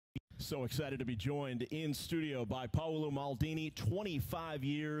So excited to be joined in studio by Paolo Maldini, 25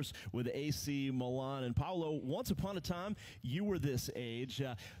 years with AC Milan. And Paolo, once upon a time, you were this age.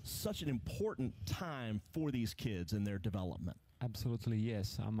 Such an important time for these kids and their development. Absolutely,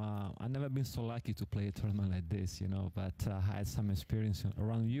 yes. I've never been so lucky to play a tournament like this, but I had some experience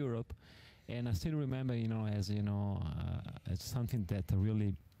around Europe. And I still remember, as something that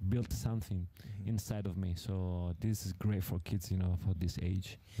really built something inside of me. So this is great for kids, for this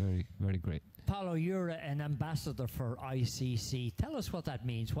age. Very, very great. Paolo, you're an ambassador for ICC. Tell us what that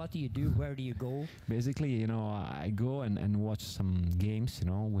means. What do you do? Where do you go? Basically, I go and watch some games.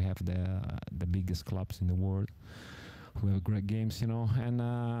 We have the biggest clubs in the world. We have great games, and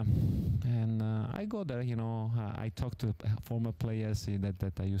I go there, I talk to former players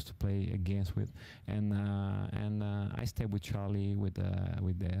that I used to play against with, and I stay with Charlie, with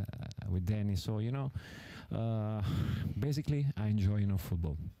Danny. So basically, I enjoy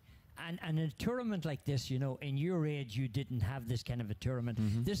football. And in a tournament like this, in your age, you didn't have this kind of a tournament.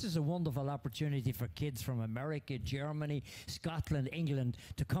 This is a wonderful opportunity for kids from America, Germany, Scotland, England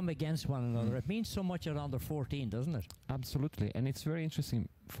to come against one another. It means so much at under 14, doesn't it? Absolutely, and it's very interesting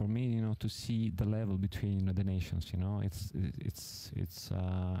for me, to see the level between the nations.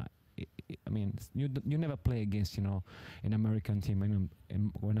 I mean, you never play against, an American team. I mean,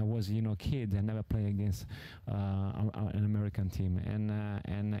 when I was, kid, I never play against an American team,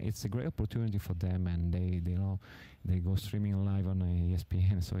 and it's a great opportunity for them, and they go streaming live on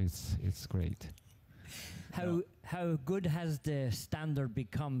ESPN, so it's great. How good has the standard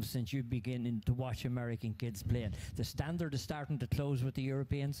become since you beginning to watch American kids playing? The standard is starting to close with the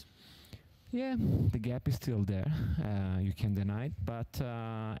Europeans. Yeah, the gap is still there. You can't deny it. But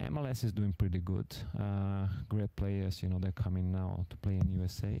MLS is doing pretty good. Great players, they're coming now to play in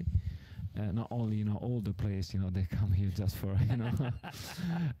USA. Not only, all the players, they come here just for,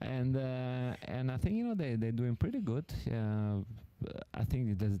 and I think, they're doing pretty good. I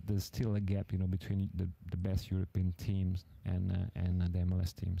think there's still a gap, between the best European teams and the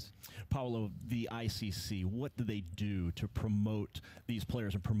MLS teams. Paolo, the ICC, what do they do to promote these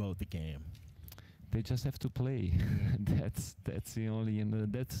players and promote the game? They just have to play. That's the only,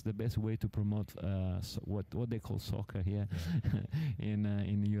 that's the best way to promote what they call soccer here in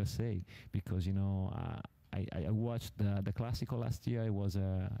the USA. Because I watched the Classico last year. It was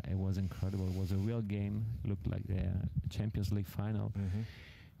incredible. It was a real game. It looked like the Champions League final.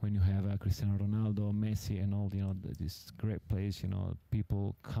 When you have Cristiano Ronaldo, Messi, and all these great players,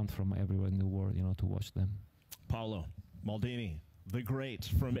 people come from everywhere in the world, to watch them. Paolo Maldini, the great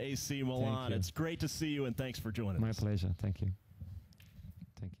from AC Milan. It's great to see you, and thanks for joining us. My pleasure. Thank you.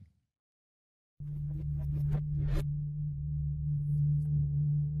 Thank you.